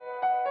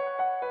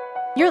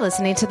You're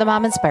listening to The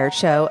Mom Inspired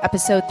Show,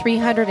 episode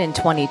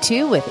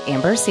 322 with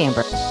Amber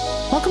Sandberg.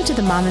 Welcome to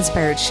The Mom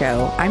Inspired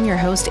Show. I'm your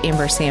host,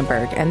 Amber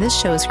Sandberg, and this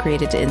show is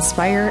created to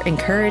inspire,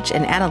 encourage,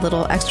 and add a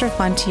little extra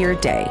fun to your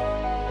day.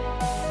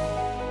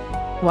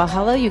 Well,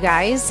 hello, you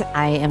guys.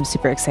 I am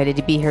super excited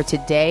to be here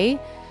today.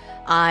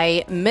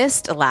 I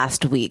missed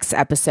last week's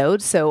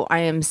episode, so I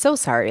am so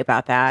sorry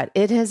about that.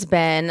 It has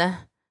been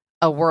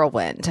a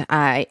whirlwind.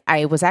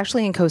 I was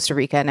actually in Costa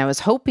Rica, and I was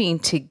hoping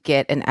to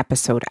get an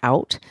episode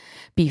out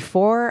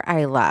before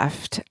I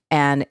left,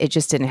 and it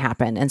just didn't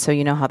happen. And so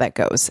you know how that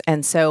goes.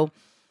 And so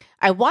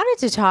I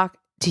wanted to talk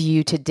to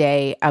you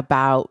today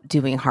about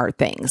doing hard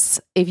things.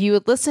 If you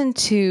would listen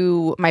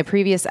to my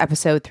previous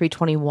episode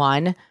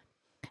 321,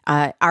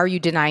 are you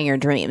denying your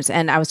dreams?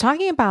 And I was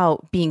talking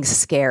about being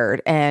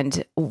scared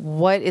and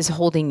what is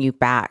holding you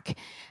back.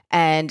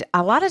 And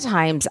a lot of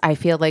times I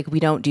feel like we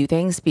don't do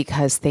things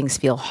because things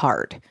feel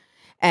hard.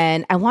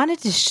 And I wanted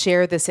to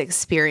share this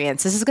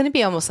experience. This is going to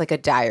be almost like a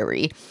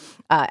diary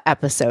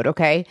episode,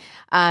 okay?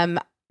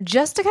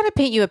 Just to kind of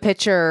paint you a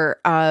picture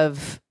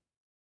of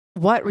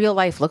what real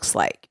life looks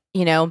like.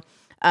 You know,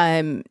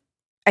 I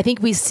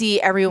think we see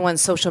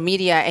everyone's social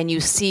media and you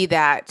see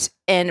that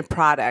end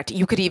product.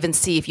 You could even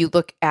see if you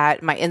look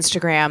at my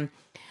Instagram,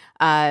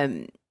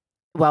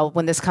 well,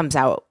 when this comes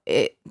out,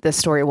 the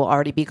story will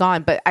already be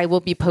gone, but I will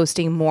be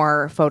posting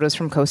more photos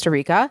from Costa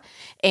Rica.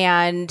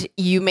 And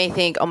you may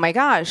think, oh my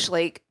gosh,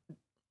 like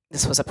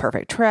this was a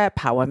perfect trip.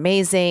 How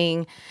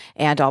amazing.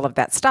 And all of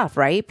that stuff,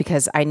 right?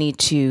 Because I need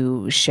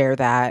to share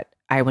that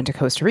I went to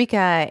Costa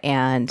Rica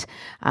and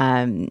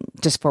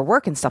just for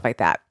work and stuff like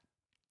that.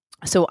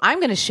 So I'm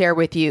going to share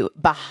with you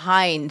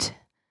behind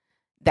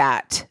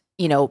that,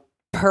 you know,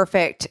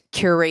 perfect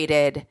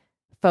curated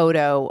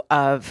photo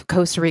of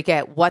Costa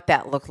Rica, what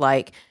that looked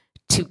like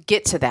to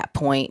get to that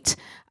point.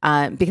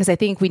 Because I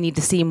think we need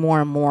to see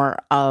more and more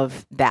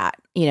of that,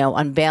 you know,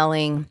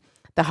 unveiling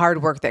the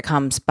hard work that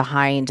comes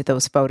behind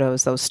those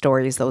photos, those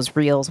stories, those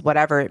reels,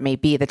 whatever it may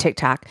be, the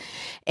TikTok.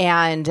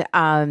 And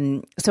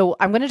so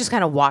I'm going to just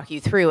kind of walk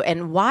you through.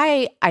 And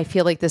why I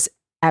feel like this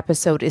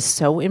episode is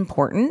so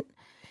important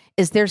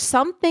is there's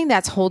something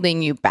that's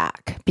holding you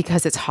back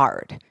because it's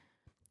hard.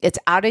 It's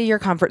out of your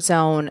comfort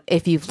zone.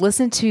 If you've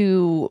listened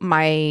to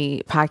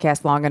my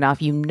podcast long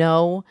enough, you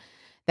know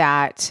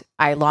that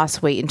I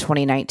lost weight in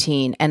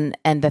 2019.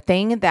 And the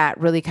thing that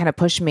really kind of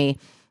pushed me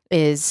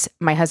is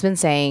my husband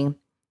saying,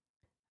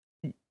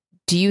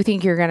 do you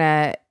think you're going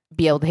to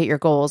be able to hit your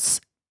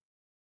goals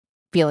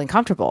feeling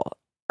comfortable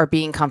or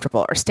being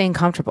comfortable or staying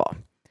comfortable?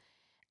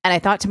 And I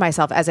thought to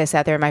myself, as I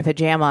sat there in my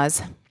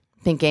pajamas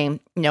thinking,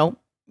 no,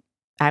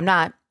 I'm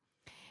not.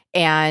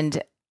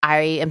 And I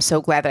am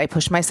so glad that I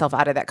pushed myself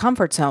out of that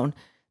comfort zone.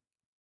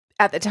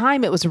 At the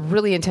time, it was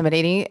really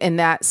intimidating. In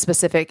that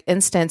specific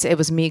instance, it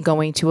was me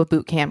going to a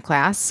boot camp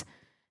class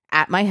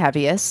at my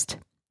heaviest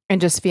and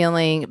just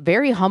feeling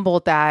very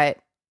humbled that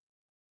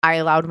I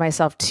allowed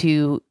myself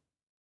to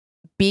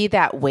be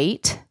that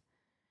weight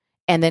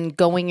and then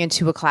going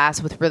into a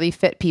class with really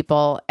fit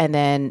people and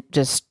then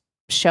just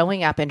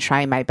showing up and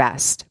trying my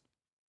best.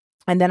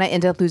 And then I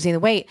ended up losing the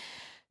weight.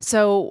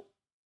 So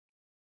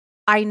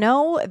I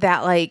know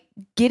that like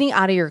getting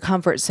out of your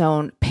comfort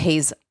zone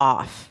pays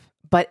off,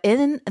 but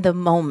in the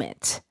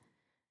moment,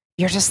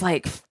 you're just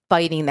like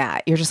fighting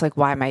that. You're just like,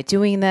 why am I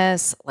doing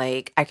this?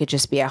 Like, I could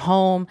just be at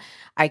home.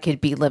 I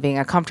could be living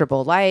a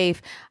comfortable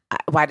life.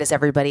 Why does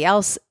everybody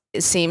else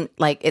seem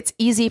like it's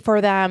easy for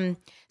them?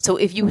 So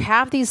if you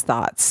have these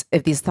thoughts,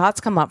 if these thoughts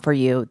come up for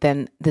you,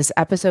 then this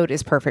episode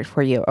is perfect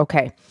for you.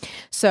 Okay.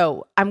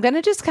 So I'm going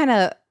to just kind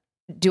of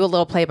do a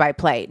little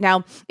play-by-play.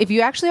 Now, if you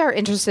actually are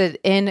interested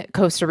in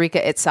Costa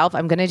Rica itself,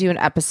 I'm going to do an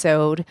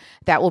episode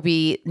that will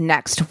be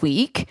next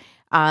week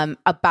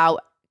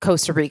about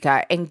Costa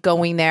Rica and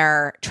going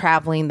there,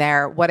 traveling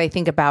there, what I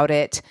think about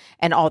it,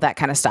 and all that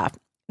kind of stuff.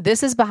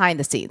 This is behind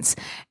the scenes.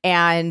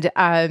 And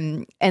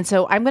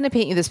so I'm going to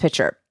paint you this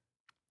picture.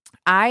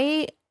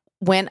 I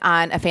went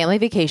on a family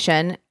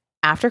vacation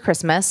after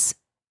Christmas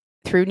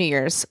through New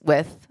Year's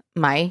with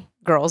my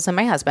girls and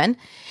my husband.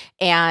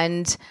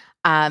 And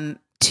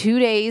 2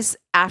 days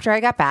after I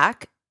got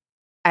back,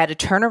 I had to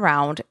turn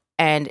around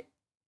and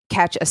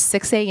catch a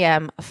 6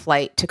 a.m.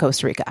 flight to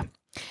Costa Rica.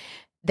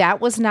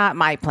 That was not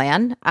my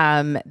plan.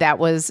 That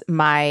was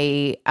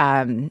my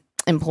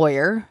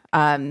employer,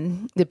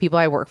 the people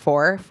I work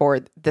for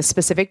the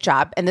specific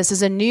job. And this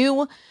is a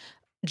new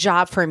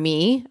job for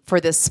me for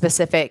this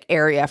specific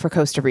area for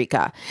Costa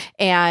Rica.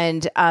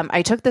 And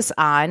I took this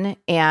on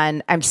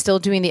and I'm still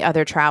doing the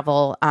other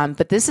travel,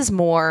 but this is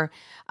more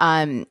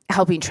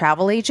helping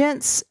travel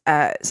agents,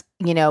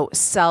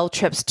 sell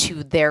trips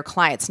to their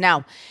clients.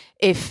 Now,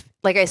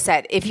 like I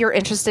said, if you're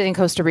interested in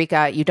Costa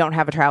Rica, you don't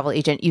have a travel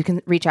agent, you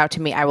can reach out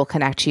to me. I will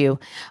connect you.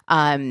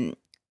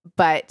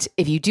 But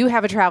if you do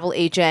have a travel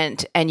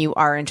agent and you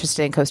are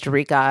interested in Costa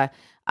Rica,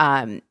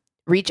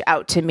 reach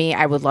out to me.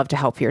 I would love to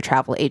help your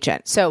travel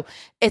agent. So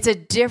it's a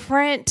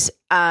different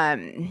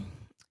aspect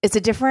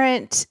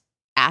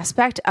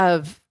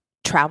of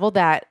travel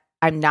that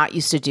I'm not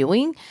used to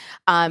doing.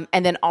 And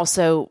then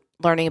also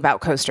learning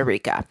about Costa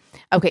Rica.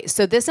 Okay,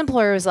 so this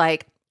employer was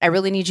like, I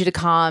really need you to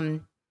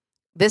come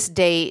this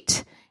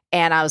date.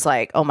 And I was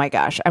like, oh my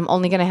gosh, I'm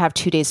only going to have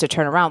 2 days to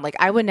turn around. Like,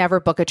 I would never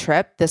book a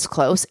trip this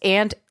close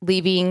and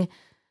leaving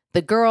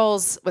the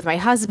girls with my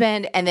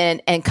husband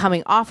and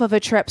coming off of a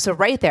trip. So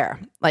right there,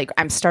 like,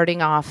 I'm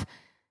starting off,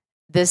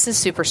 this is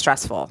super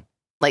stressful.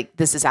 Like,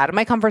 this is out of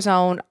my comfort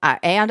zone,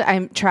 and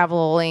I'm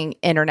traveling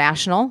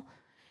international,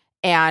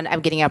 and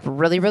I'm getting up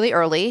really, really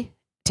early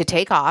to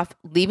take off,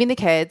 leaving the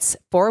kids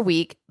for a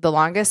week, the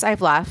longest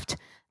I've left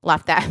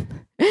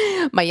them.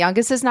 My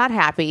youngest is not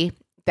happy.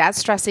 That's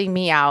stressing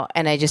me out.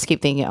 And I just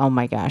keep thinking, oh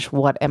my gosh,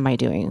 what am I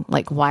doing?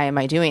 Like, why am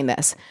I doing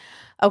this?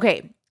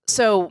 Okay.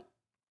 So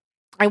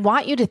I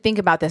want you to think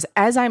about this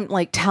as I'm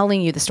like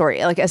telling you the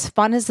story. Like, as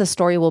fun as the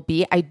story will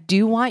be, I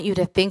do want you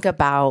to think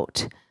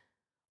about,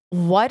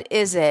 what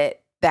is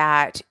it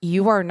that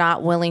you are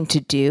not willing to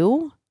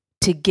do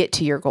to get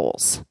to your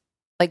goals?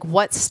 Like,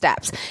 what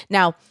steps?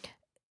 Now,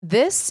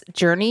 this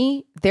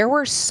journey, there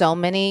were so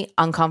many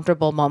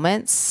uncomfortable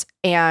moments,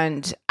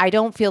 and I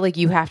don't feel like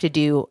you have to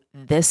do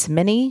this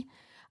many.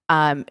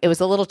 It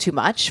was a little too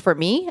much for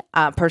me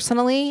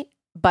personally,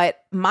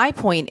 but my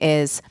point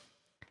is,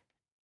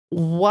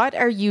 what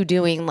are you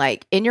doing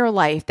like in your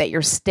life that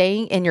you're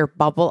staying in your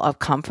bubble of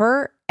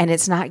comfort and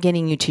it's not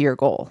getting you to your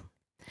goal?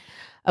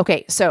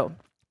 Okay, so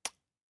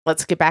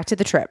let's get back to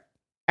the trip.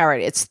 All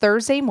right, it's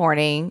Thursday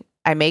morning.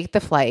 I make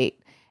the flight.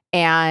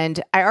 And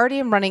I already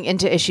am running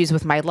into issues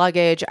with my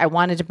luggage. I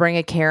wanted to bring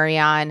a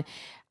carry-on.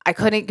 I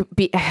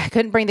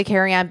couldn't bring the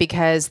carry-on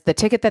because the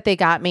ticket that they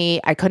got me,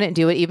 I couldn't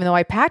do it, even though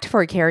I packed for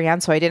a carry-on.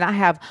 So I did not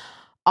have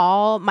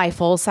all my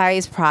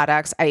full-size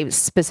products. I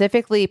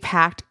specifically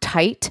packed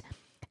tight,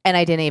 and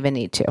I didn't even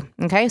need to.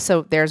 Okay,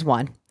 so there's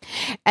one.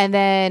 And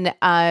then,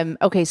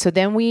 so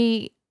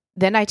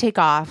then I take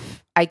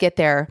off. I get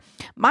there.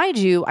 Mind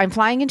you, I'm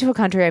flying into a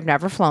country I've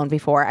never flown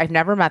before. I've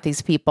never met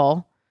these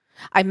people.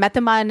 I met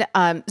them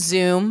on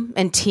Zoom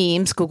and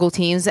Teams, Google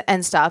Teams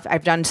and stuff.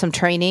 I've done some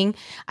training.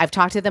 I've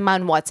talked to them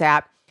on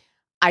WhatsApp.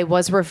 I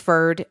was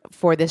referred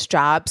for this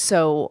job,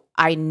 so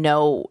I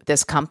know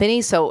this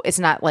company. So it's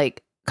not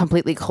like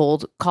completely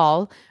cold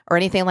call or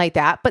anything like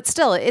that. But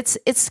still, it's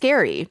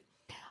scary.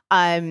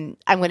 I'm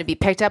going to be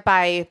picked up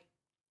by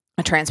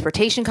a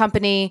transportation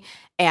company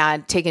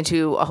and taken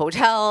to a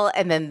hotel.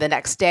 And then the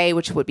next day,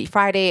 which would be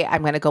Friday,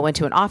 I'm going to go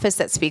into an office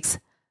that speaks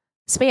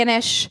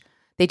Spanish.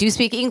 They do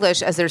speak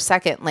English as their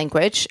second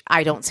language.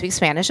 I don't speak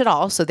Spanish at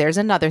all. So there's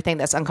another thing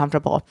that's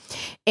uncomfortable.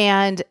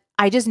 And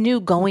I just knew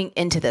going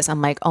into this,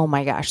 I'm like, oh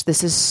my gosh,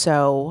 this is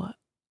so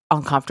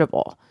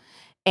uncomfortable.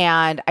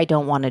 And I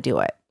don't want to do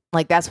it.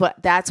 Like, that's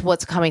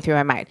what's coming through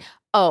my mind.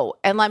 Oh,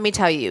 and let me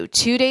tell you,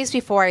 2 days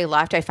before I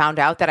left, I found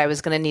out that I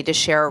was going to need to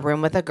share a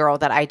room with a girl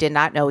that I did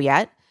not know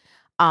yet.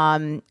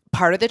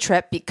 Part of the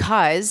trip,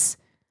 because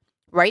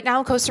right now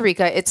in Costa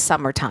Rica, it's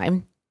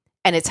summertime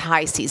and it's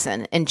high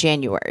season in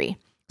January.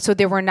 So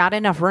there were not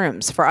enough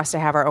rooms for us to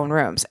have our own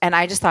rooms. And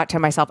I just thought to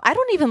myself, I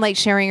don't even like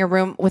sharing a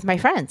room with my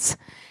friends.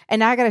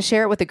 And now I got to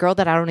share it with a girl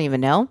that I don't even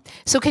know.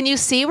 So can you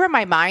see where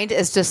my mind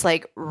is just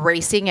like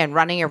racing and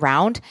running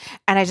around?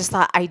 And I just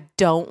thought, I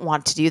don't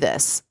want to do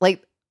this.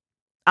 Like,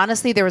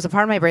 honestly, there was a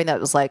part of my brain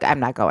that was like, I'm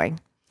not going.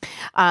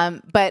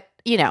 But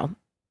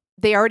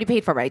they already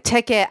paid for my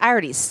ticket. I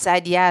already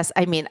said yes.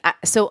 I mean,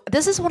 so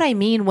this is what I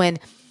mean when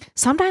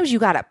sometimes you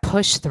got to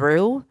push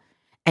through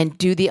and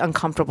do the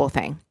uncomfortable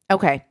thing.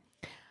 Okay.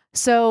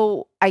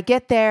 So I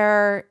get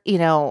there,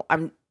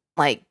 I'm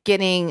like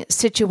getting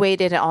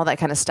situated and all that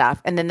kind of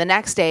stuff. And then the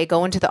next day,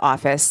 go into the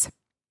office.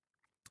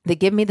 They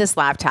give me this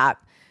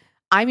laptop.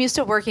 I'm used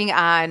to working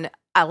on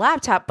a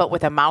laptop, but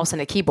with a mouse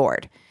and a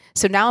keyboard.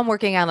 So now I'm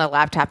working on a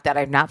laptop that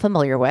I'm not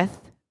familiar with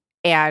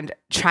and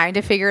trying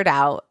to figure it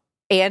out.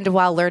 And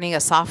while learning a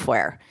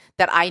software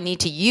that I need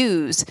to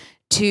use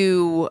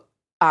to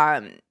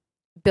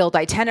build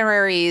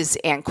itineraries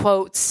and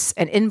quotes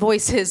and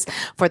invoices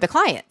for the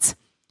clients.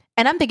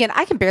 And I'm thinking,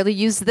 I can barely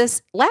use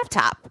this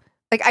laptop.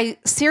 Like, I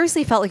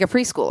seriously felt like a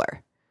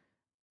preschooler.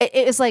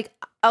 It was like,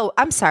 oh,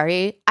 I'm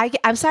sorry.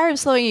 I'm sorry I'm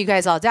slowing you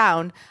guys all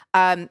down.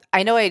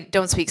 I know I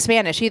don't speak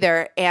Spanish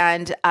either.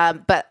 And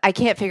but I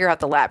can't figure out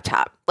the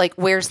laptop. Like,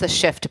 where's the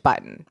shift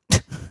button?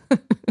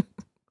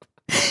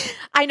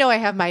 I know I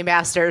have my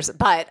master's,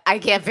 but I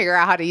can't figure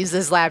out how to use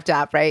this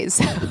laptop, right?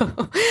 So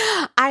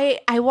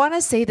I want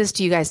to say this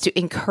to you guys to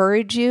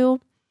encourage you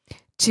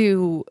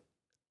to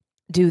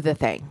do the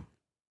thing.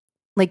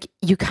 Like,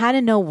 you kind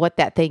of know what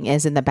that thing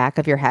is in the back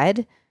of your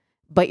head,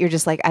 but you're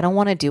just like, I don't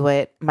want to do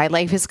it. My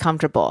life is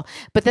comfortable.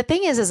 But the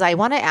thing is I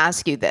want to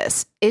ask you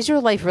this. Is your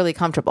life really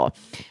comfortable?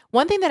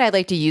 One thing that I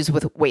like to use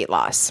with weight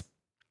loss,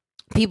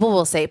 people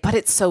will say, but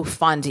it's so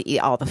fun to eat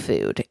all the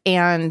food.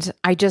 And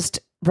I just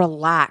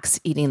relax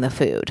eating the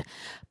food.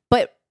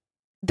 But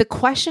the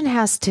question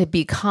has to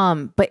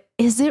become, but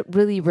is it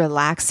really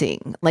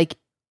relaxing? Like,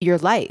 your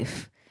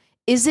life?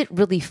 Is it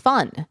really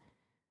fun?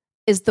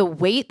 Is the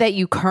weight that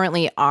you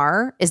currently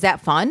are, is that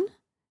fun?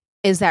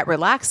 Is that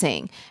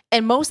relaxing?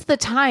 And most of the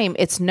time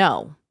it's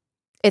no.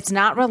 It's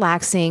not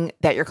relaxing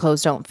that your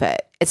clothes don't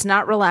fit. It's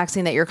not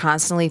relaxing that you're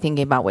constantly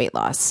thinking about weight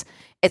loss.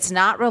 It's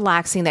not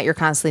relaxing that you're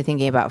constantly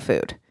thinking about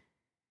food.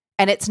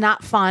 And it's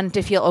not fun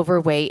to feel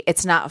overweight.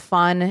 It's not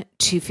fun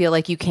to feel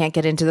like you can't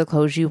get into the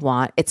clothes you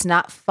want. It's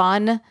not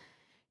fun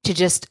to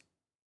just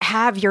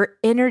have your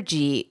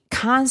energy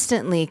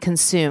constantly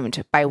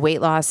consumed by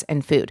weight loss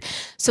and food.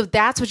 So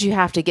that's what you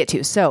have to get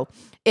to. So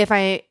if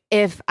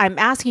I'm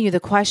asking you the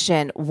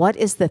question, what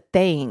is the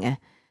thing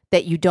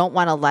that you don't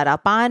want to let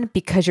up on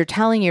because you're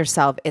telling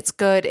yourself it's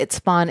good, it's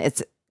fun,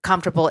 it's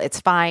comfortable, it's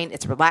fine,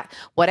 it's relaxed,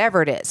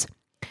 whatever it is,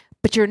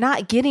 but you're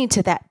not getting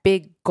to that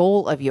big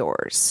goal of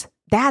yours.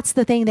 That's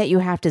the thing that you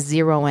have to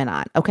zero in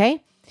on.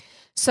 Okay.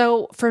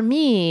 So for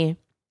me,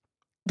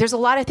 there's a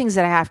lot of things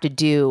that I have to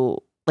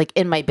do like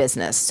in my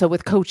business. So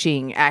with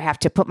coaching, I have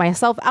to put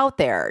myself out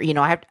there.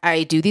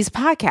 I do these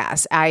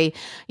podcasts.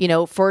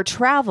 For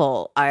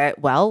travel,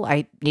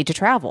 I need to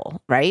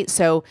travel, right?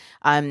 So,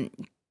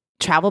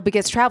 travel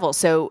begets travel.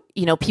 So,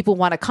 people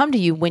want to come to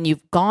you when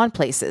you've gone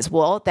places.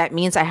 Well, that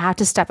means I have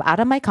to step out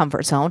of my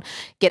comfort zone,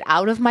 get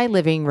out of my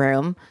living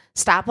room,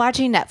 stop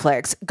watching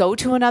Netflix, go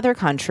to another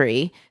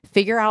country,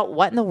 figure out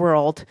what in the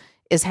world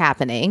is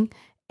happening,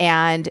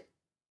 and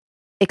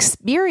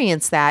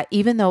experience that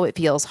even though it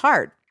feels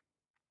hard.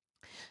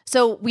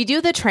 So we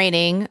do the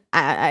training,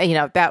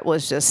 that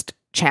was just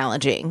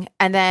challenging.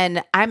 And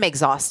then I'm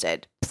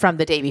exhausted from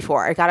the day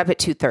before. I got up at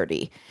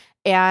 2:30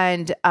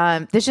 and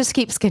this just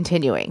keeps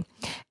continuing.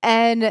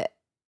 And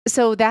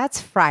so that's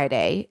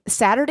Friday.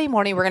 Saturday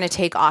morning, we're going to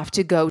take off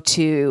to go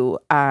to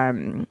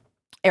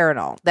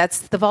Arenal. That's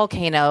the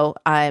volcano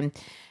and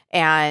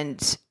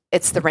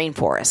it's the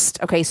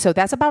rainforest. Okay, so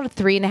that's about a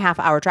 3.5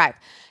 hour drive.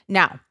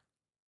 Now,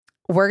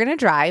 we're going to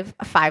drive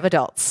 5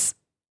 adults.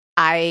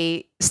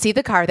 I see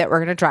the car that we're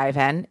going to drive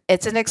in.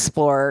 It's an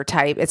Explorer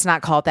type. It's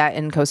not called that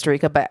in Costa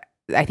Rica, but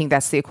I think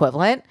that's the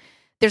equivalent.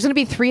 There's going to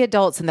be 3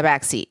 adults in the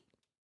back seat.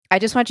 I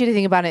just want you to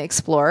think about an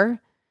Explorer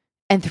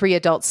and 3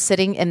 adults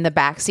sitting in the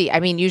back seat. I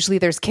mean, usually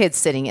there's kids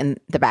sitting in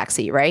the back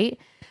seat, right?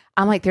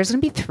 I'm like, there's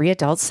going to be 3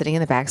 adults sitting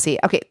in the back seat.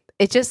 Okay.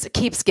 It just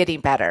keeps getting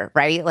better,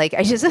 right? Like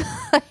I just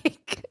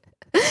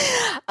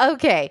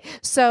okay.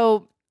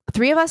 So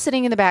 3 of us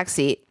sitting in the back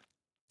seat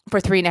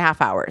for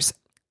 3.5 hours.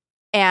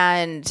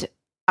 And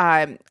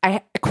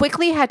I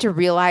quickly had to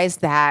realize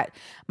that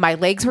my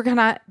legs were going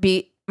to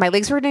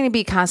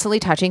be constantly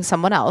touching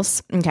someone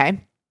else.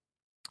 Okay.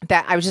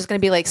 That I was just going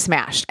to be like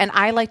smashed. And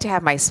I like to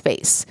have my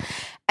space.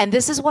 And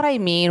this is what I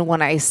mean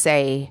when I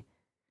say,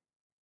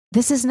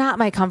 this is not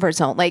my comfort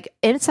zone. Like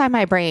inside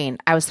my brain,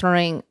 I was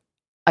throwing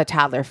a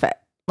toddler fit.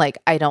 Like,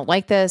 I don't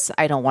like this.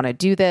 I don't want to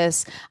do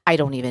this. I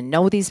don't even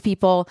know these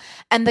people.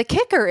 And the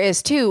kicker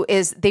is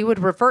they would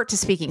revert to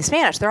speaking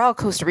Spanish. They're all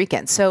Costa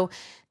Ricans. So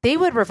they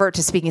would revert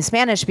to speaking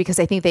Spanish because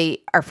I think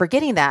they are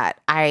forgetting that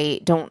I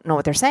don't know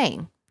what they're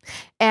saying.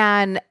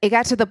 And it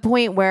got to the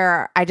point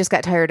where I just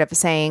got tired of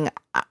saying,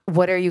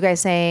 what are you guys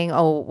saying?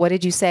 Oh, what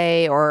did you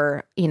say?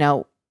 Or,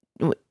 do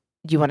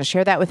you want to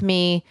share that with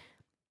me?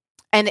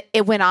 And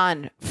it went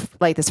on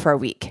like this for a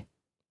week.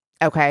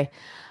 Okay.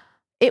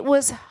 It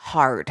was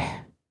hard.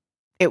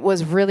 It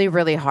was really,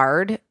 really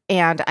hard.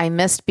 And I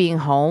missed being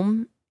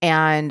home.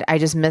 And I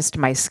just missed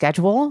my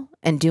schedule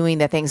and doing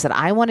the things that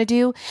I want to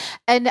do.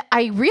 And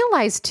I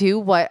realized too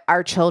what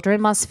our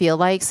children must feel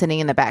like sitting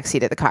in the back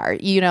seat of the car.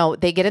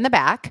 They get in the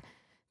back,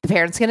 the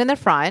parents get in the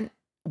front.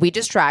 We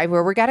just drive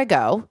where we got to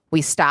go.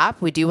 We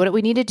stop. We do what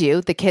we need to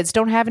do. The kids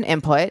don't have an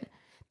input.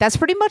 That's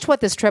pretty much what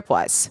this trip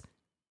was.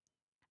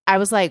 I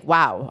was like,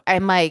 wow.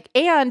 I'm like,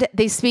 and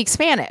they speak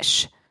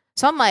Spanish.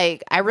 So I'm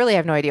like, I really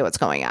have no idea what's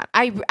going on.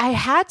 I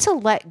had to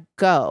let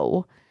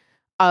go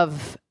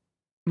of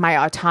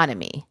my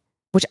autonomy,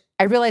 which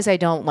I realize I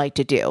don't like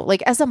to do.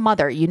 Like as a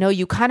mother,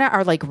 you kind of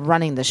are like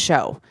running the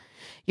show.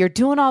 You're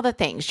doing all the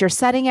things. You're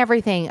setting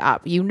everything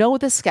up.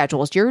 The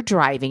schedules. You're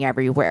driving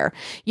everywhere.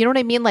 You know what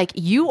I mean? Like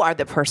you are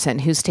the person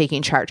who's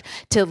taking charge.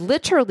 To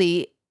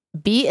literally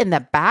be in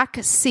the back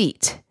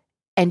seat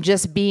and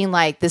just being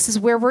like, this is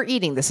where we're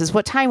eating. This is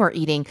what time we're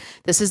eating.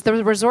 This is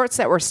the resorts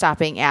that we're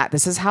stopping at.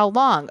 This is how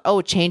long.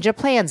 Oh, change of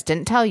plans.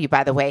 Didn't tell you,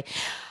 by the way.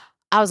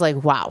 I was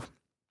like, wow.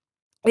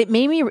 It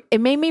made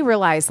me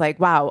realize like,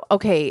 wow,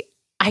 okay,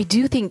 I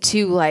do think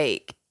too,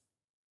 like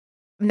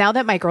now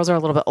that my girls are a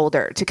little bit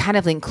older, to kind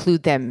of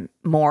include them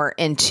more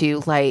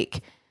into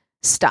like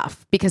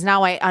stuff, because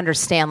now I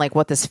understand like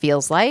what this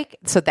feels like.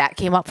 So that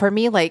came up for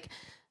me, like,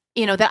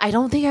 that I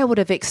don't think I would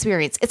have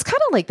experienced. It's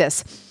kind of like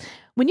this.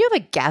 When you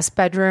have a guest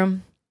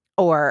bedroom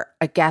or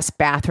a guest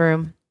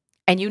bathroom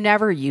and you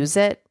never use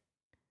it,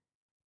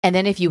 and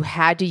then if you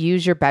had to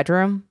use your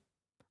bedroom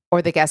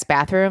or the guest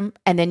bathroom,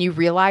 and then you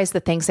realize the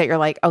things that you're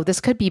like, oh,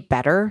 this could be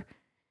better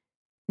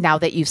now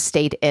that you've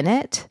stayed in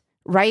it,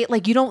 right?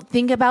 Like you don't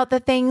think about the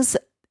things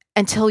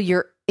until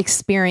you're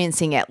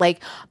experiencing it.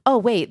 Like, oh,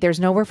 wait, there's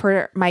nowhere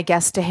for my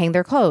guests to hang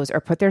their clothes or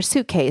put their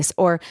suitcase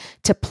or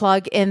to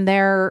plug in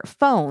their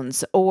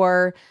phones,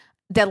 or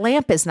the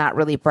lamp is not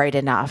really bright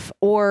enough,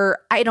 or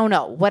I don't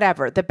know,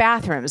 whatever. The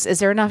bathrooms, is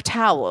there enough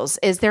towels?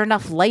 Is there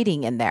enough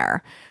lighting in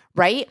there?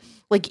 Right?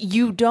 Like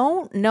you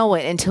don't know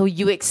it until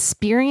you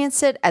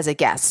experience it as a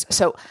guest.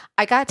 So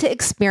I got to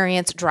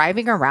experience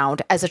driving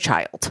around as a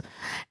child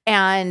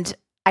and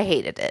I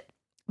hated it,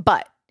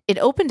 but it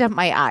opened up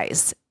my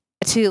eyes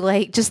to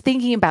like just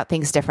thinking about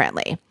things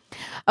differently.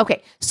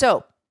 Okay.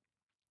 So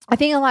I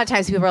think a lot of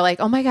times people are like,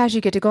 oh my gosh,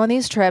 you get to go on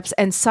these trips.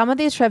 And some of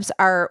these trips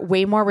are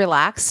way more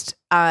relaxed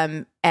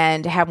and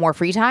have more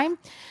free time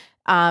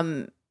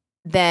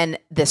than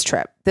this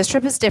trip. This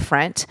trip is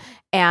different.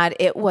 And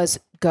it was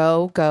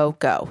go, go,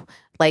 go.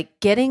 Like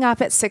getting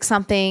up at 6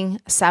 something,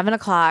 7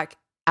 o'clock,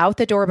 out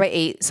the door by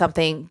 8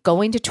 something,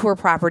 going to tour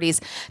properties.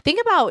 Think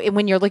about it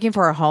when you're looking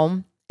for a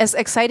home. As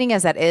exciting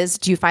as that is,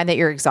 do you find that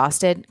you're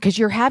exhausted? Because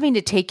you're having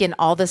to take in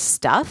all this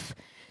stuff.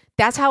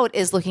 That's how it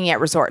is looking at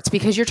resorts,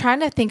 because you're trying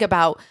to think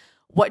about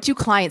what do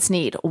clients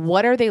need?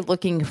 What are they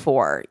looking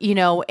for?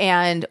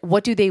 And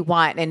what do they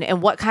want?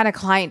 And what kind of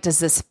client does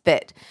this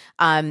fit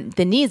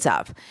the needs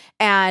of?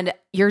 And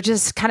you're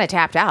just kind of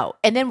tapped out.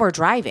 And then we're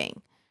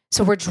driving.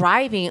 So we're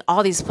driving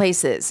all these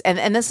places.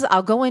 And this is,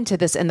 I'll go into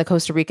this in the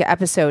Costa Rica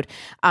episode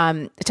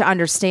to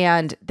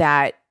understand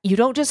that you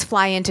don't just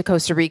fly into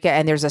Costa Rica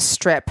and there's a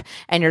strip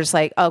and you're just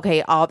like,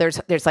 okay,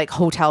 there's like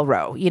hotel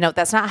row.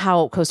 That's not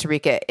how Costa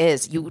Rica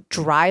is. You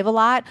drive a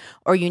lot,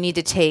 or you need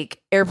to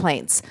take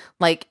airplanes,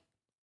 like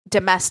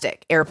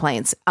domestic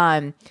airplanes,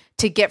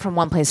 to get from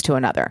one place to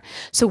another.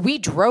 So we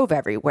drove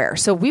everywhere.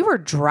 So we were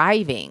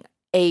driving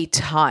a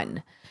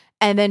ton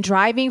and then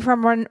driving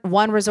from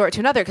one resort to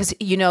another. Cause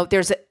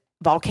there's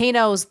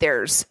volcanoes,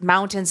 there's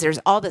mountains, there's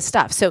all this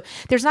stuff. So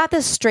there's not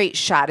this straight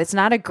shot. It's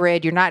not a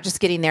grid. You're not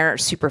just getting there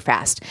super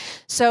fast.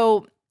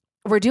 So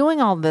we're doing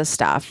all this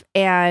stuff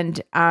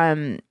and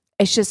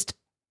it's just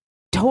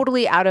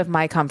totally out of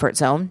my comfort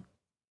zone.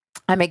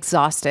 I'm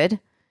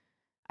exhausted.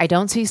 I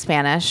don't speak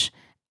Spanish.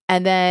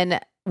 And then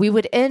we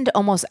would end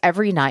almost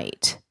every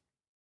night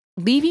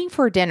leaving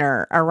for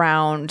dinner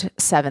around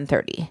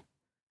 7:30,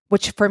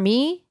 which for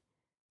me,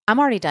 I'm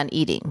already done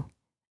eating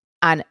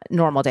on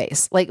normal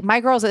days. Like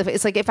my girls,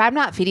 it's like if I'm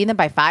not feeding them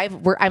by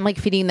 5, I'm like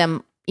feeding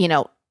them,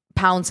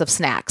 pounds of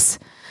snacks.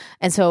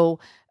 And so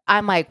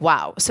I'm like,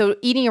 wow. So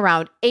eating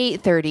around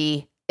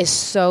 8:30 is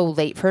so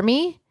late for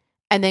me.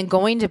 And then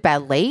going to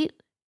bed late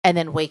and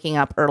then waking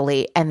up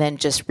early and then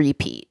just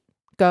repeat.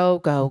 Go,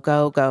 go,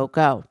 go, go,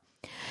 go.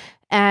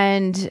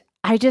 And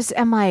I just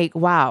am like,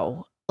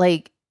 wow.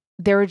 Like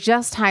there were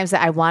just times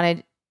that I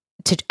wanted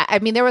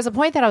there was a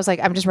point that I was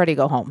like, I'm just ready to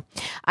go home.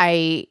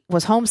 I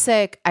was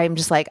homesick. I'm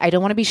just like, I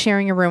don't want to be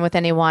sharing a room with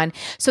anyone.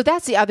 So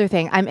that's the other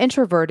thing. I'm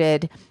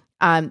introverted,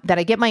 that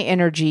I get my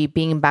energy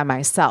being by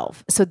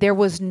myself. So there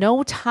was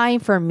no time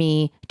for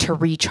me to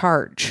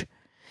recharge.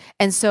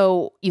 And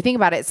so you think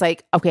about it, it's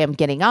like, okay, I'm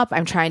getting up.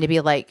 I'm trying to be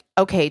like,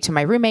 okay, to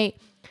my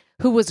roommate,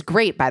 who was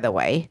great, by the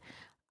way.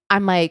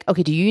 I'm like,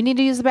 okay, do you need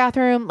to use the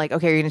bathroom? Like,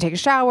 okay, you're going to take a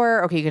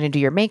shower. Okay, you're going to do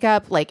your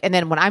makeup. Like, and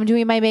then when I'm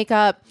doing my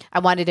makeup, I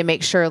wanted to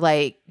make sure,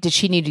 like, did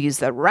she need to use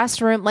the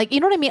restroom? Like,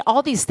 you know what I mean?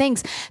 All these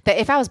things that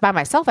if I was by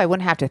myself, I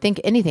wouldn't have to think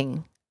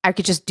anything. I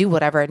could just do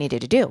whatever I needed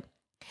to do.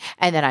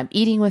 And then I'm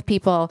eating with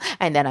people.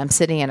 And then I'm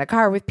sitting in a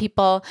car with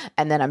people.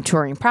 And then I'm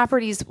touring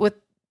properties with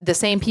the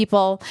same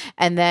people.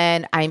 And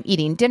then I'm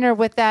eating dinner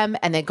with them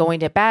and then going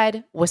to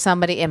bed with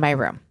somebody in my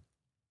room.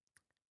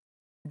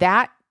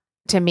 That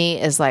to me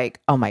is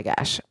like, oh my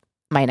gosh,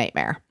 my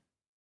nightmare.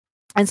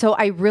 And so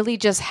I really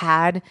just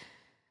had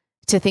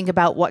to think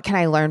about what can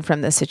I learn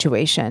from this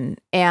situation.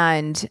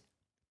 And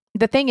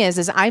the thing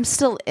is I'm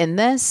still in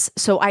this.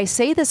 So I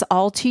say this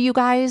all to you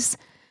guys,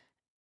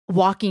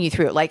 walking you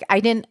through it. Like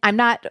I'm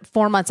not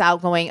 4 months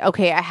out going,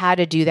 okay, I had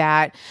to do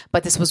that,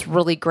 but this was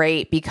really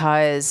great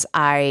because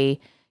I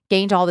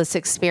gained all this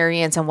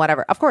experience and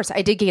whatever. Of course,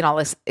 I did gain all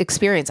this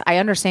experience. I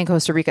understand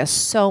Costa Rica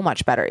so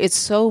much better. It's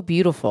so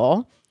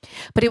beautiful,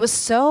 but it was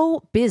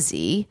so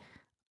busy.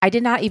 I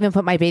did not even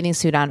put my bathing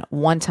suit on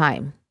one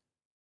time,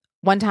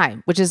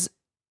 which is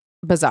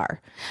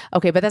bizarre.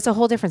 Okay, but that's a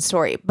whole different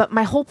story. But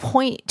my whole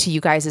point to you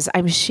guys is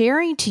I'm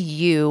sharing to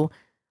you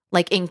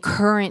like in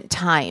current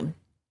time.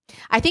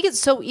 I think it's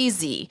so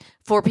easy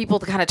for people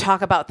to kind of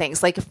talk about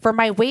things. Like for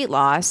my weight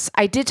loss,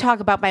 I did talk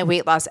about my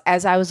weight loss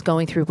as I was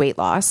going through weight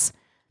loss.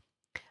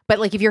 But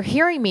like if you're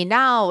hearing me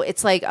now,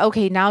 it's like,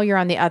 okay, now you're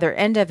on the other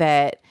end of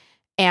it.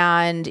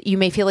 And you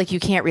may feel like you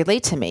can't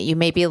relate to me. You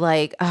may be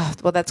like, oh,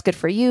 well, that's good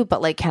for you,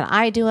 but like, can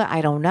I do it? I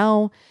don't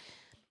know.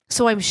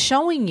 So I'm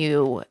showing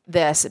you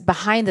this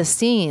behind the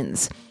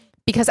scenes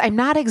because I'm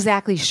not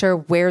exactly sure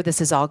where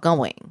this is all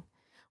going.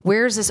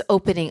 Where is this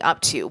opening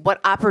up to? What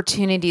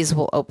opportunities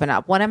will open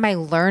up? What am I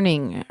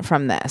learning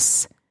from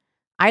this?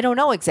 I don't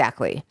know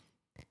exactly.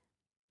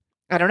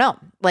 I don't know.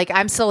 Like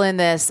I'm still in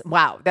this,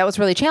 wow, that was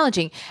really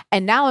challenging.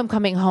 And now I'm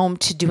coming home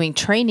to doing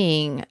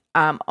training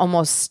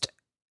almost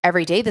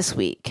every day this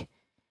week.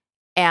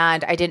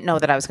 And I didn't know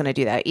that I was going to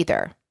do that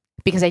either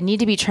because I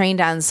need to be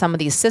trained on some of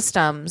these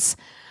systems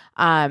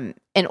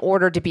in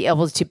order to be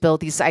able to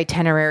build these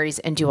itineraries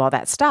and do all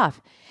that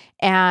stuff.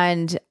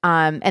 And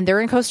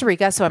they're in Costa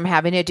Rica. So I'm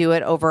having to do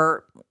it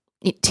over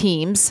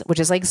Teams,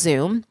 which is like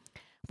Zoom,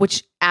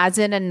 which adds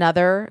in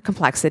another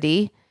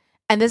complexity.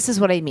 And this is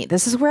what I mean.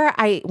 This is where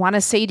I want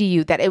to say to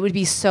you that it would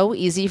be so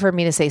easy for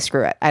me to say,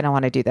 screw it. I don't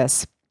want to do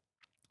this.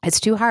 It's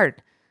too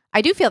hard.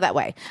 I do feel that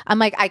way. I'm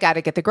like, I got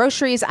to get the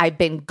groceries. I've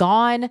been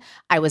gone.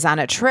 I was on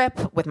a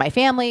trip with my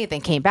family, then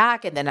came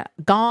back and then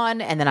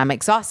gone. And then I'm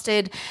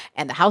exhausted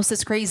and the house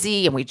is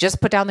crazy. And we just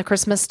put down the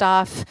Christmas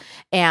stuff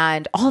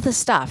and all this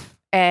stuff.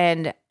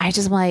 And I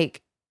just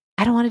like,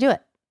 I don't want to do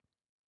it.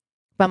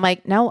 But I'm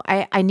like, no,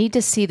 I need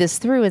to see this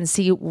through and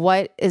see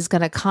what is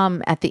going to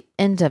come at the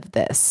end of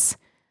this.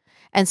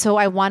 And so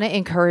I want to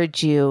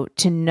encourage you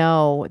to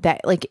know that,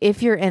 like,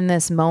 if you're in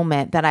this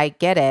moment, that I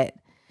get it.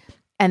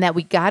 And that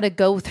we got to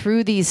go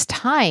through these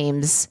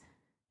times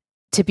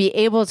to be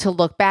able to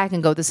look back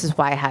and go, this is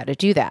why I had to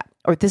do that.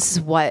 Or this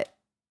is what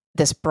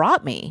this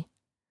brought me.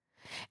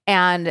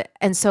 And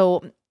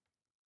so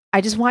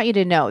I just want you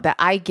to know that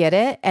I get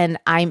it and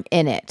I'm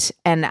in it.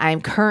 And I'm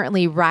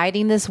currently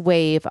riding this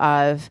wave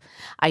of,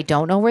 I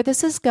don't know where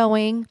this is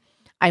going.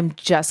 I'm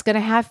just going to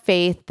have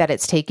faith that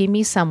it's taking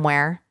me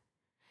somewhere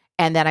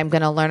and that I'm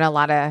going to learn a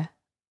lot of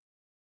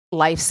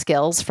life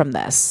skills from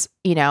this,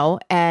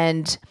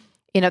 and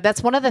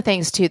that's one of the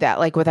things too, that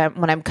like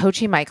when I'm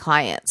coaching my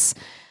clients,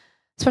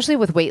 especially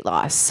with weight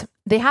loss,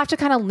 they have to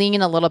kind of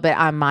lean a little bit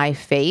on my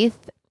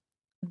faith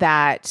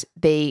that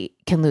they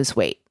can lose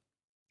weight.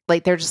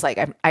 Like they're just like,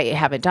 I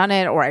haven't done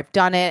it, or I've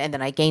done it and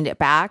then I gained it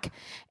back.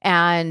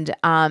 And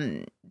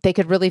they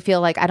could really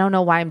feel like, I don't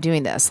know why I'm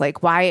doing this.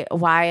 Like, why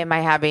am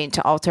I having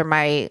to alter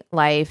my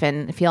life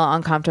and feel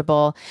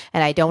uncomfortable?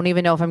 And I don't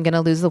even know if I'm going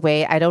to lose the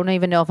weight. I don't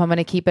even know if I'm going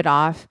to keep it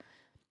off.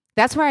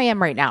 That's where I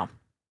am right now.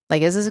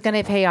 Like, is this going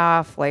to pay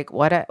off? Like,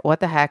 what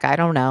the heck? I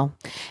don't know.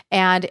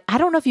 And I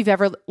don't know if you've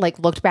ever like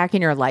looked back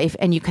in your life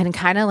and you can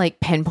kind of like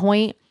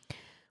pinpoint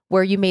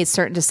where you made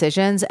certain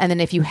decisions. And then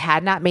if you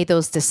had not made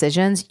those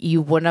decisions, you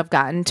wouldn't have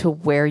gotten to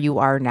where you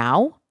are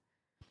now.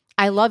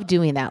 I love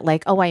doing that.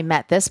 Like, oh, I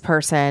met this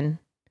person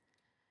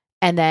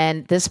and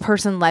then this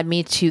person led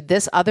me to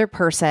this other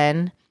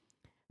person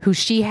who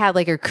she had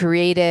like a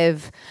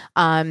creative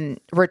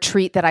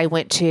retreat that I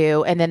went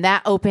to. And then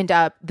that opened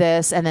up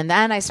this. And then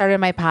I started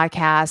my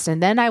podcast.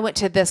 And then I went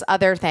to this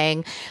other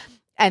thing.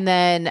 And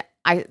then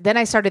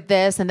I started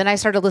this. And then I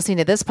started listening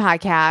to this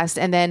podcast.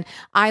 And then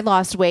I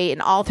lost weight.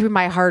 And all through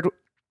my hard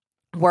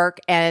work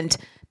and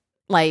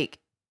like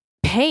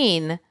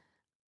pain,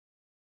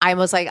 I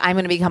was like, I'm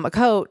going to become a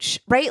coach,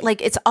 right?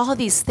 Like it's all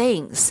these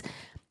things.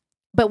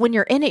 But when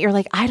you're in it, you're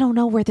like, I don't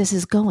know where this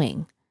is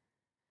going.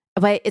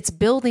 But it's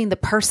building the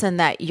person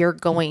that you're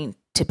going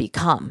to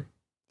become,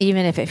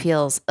 even if it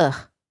feels, ugh.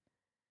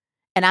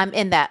 And I'm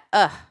in that,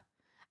 ugh.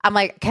 I'm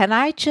like, can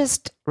I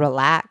just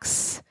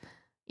relax?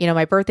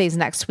 My birthday's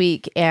next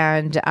week.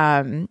 And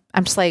I'm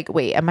just like,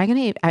 wait, am I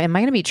going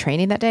to be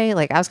training that day?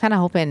 Like, I was kind of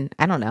hoping,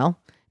 I don't know,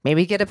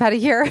 maybe get a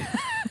pedicure.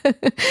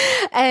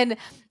 And,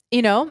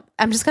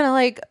 I'm just going to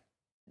like,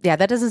 yeah,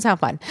 that doesn't sound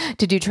fun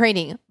to do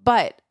training.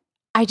 But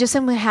I just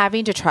am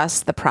having to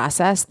trust the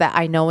process that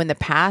I know in the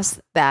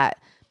past that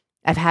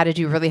I've had to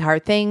do really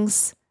hard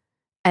things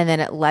and then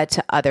it led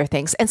to other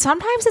things. And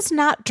sometimes it's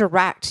not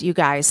direct, you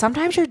guys.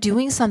 Sometimes you're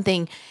doing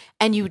something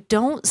and you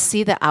don't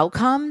see the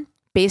outcome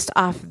based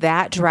off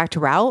that direct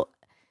route,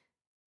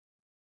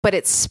 but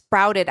it's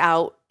sprouted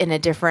out in a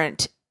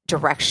different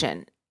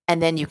direction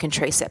and then you can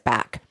trace it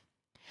back.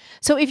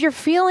 So if you're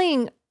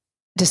feeling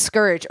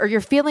discouraged or you're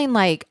feeling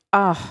like,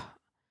 oh,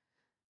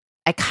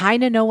 I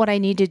kind of know what I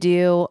need to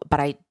do,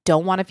 but I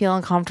don't want to feel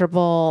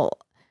uncomfortable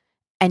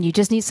and you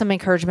just need some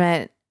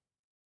encouragement,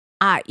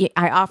 I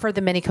offer the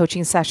mini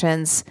coaching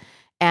sessions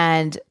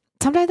and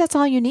sometimes that's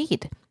all you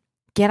need.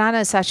 Get on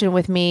a session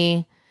with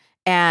me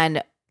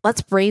and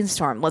let's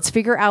brainstorm. Let's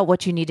figure out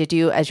what you need to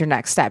do as your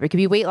next step. It could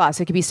be weight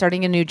loss. It could be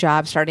starting a new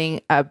job,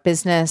 starting a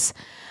business,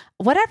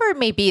 whatever it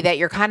may be that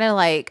you're kind of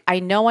like, I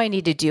know I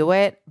need to do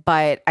it,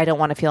 but I don't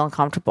want to feel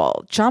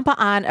uncomfortable. Jump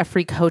on a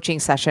free coaching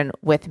session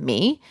with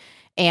me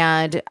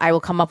and I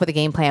will come up with a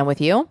game plan with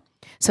you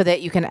so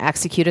that you can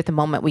execute it the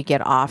moment we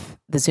get off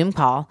the Zoom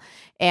call.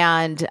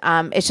 And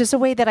it's just a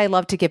way that I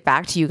love to get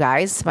back to you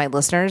guys, my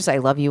listeners. I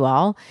love you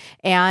all.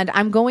 And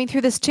I'm going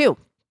through this too.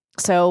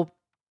 So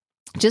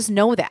just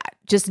know that.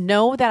 Just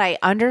know that I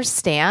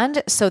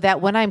understand so that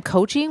when I'm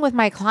coaching with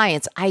my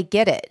clients, I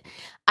get it.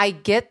 I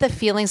get the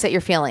feelings that you're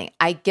feeling.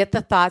 I get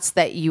the thoughts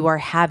that you are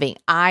having.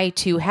 I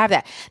too have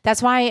that.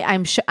 That's why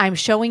I'm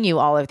showing you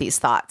all of these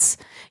thoughts.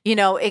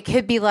 It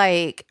could be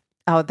like,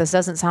 oh, this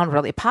doesn't sound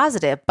really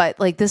positive, but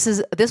like this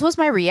was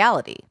my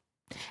reality.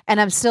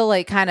 And I'm still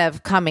like kind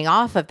of coming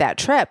off of that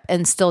trip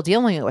and still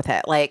dealing with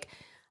it. Like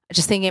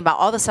just thinking about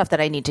all the stuff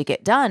that I need to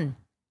get done.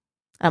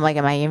 I'm like,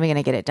 am I even going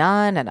to get it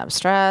done? And I'm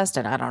stressed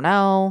and I don't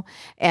know.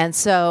 And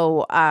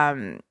so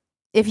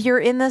if you're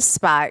in this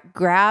spot,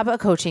 grab a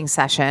coaching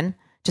session.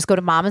 Just go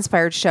to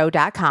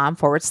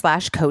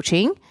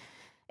mominspiredshow.com/coaching.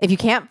 If you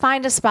can't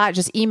find a spot,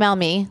 just email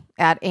me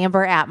at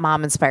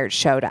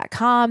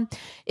amber@mominspiredshow.com.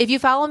 If you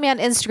follow me on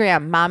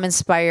Instagram, Mom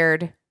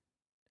Inspired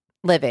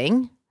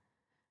Living,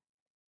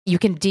 you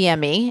can DM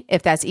me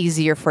if that's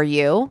easier for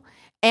you.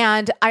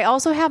 And I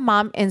also have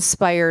Mom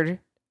Inspired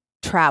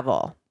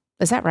Travel.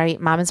 Is that right?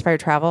 Mom Inspired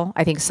Travel?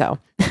 I think so.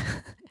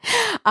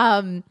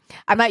 I'm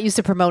not used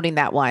to promoting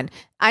that one.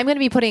 I'm going to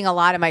be putting a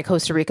lot of my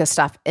Costa Rica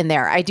stuff in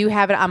there. I do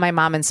have it on my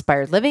Mom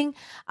Inspired Living,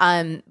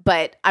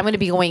 but I'm going to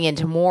be going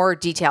into more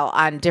detail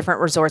on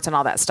different resorts and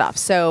all that stuff.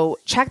 So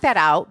check that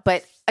out.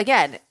 But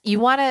again, you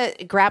want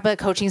to grab a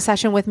coaching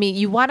session with me.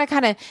 You want to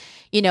kind of,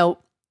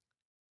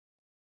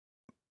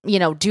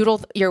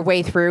 doodle your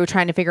way through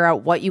trying to figure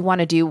out what you want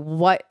to do.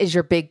 What is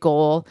your big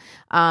goal?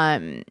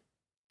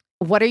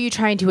 What are you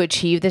trying to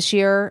achieve this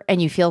year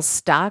and you feel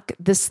stuck?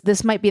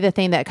 This might be the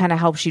thing that kind of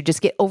helps you just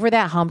get over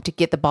that hump to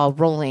get the ball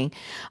rolling.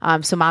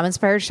 So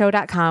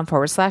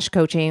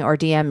mominspiredshow.com/coaching or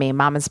DM me,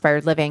 Mom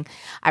Inspired Living.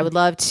 I would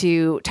love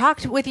to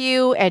talk with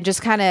you and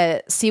just kind of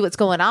see what's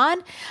going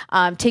on.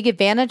 Take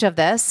advantage of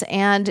this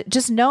and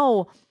just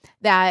know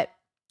that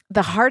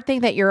the hard thing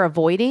that you're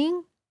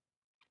avoiding,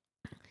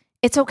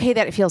 it's okay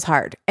that it feels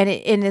hard. And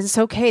it's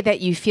okay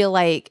that you feel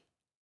like,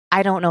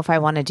 I don't know if I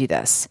want to do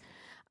this.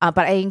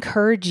 But I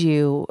encourage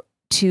you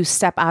to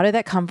step out of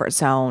that comfort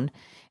zone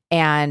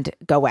and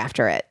go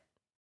after it.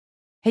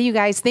 Hey, you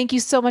guys, thank you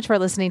so much for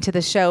listening to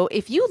the show.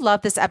 If you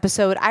love this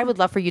episode, I would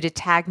love for you to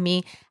tag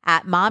me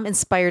at Mom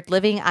Inspired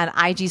Living on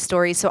IG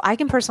Stories so I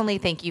can personally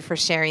thank you for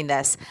sharing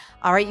this.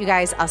 All right, you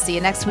guys, I'll see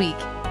you next week.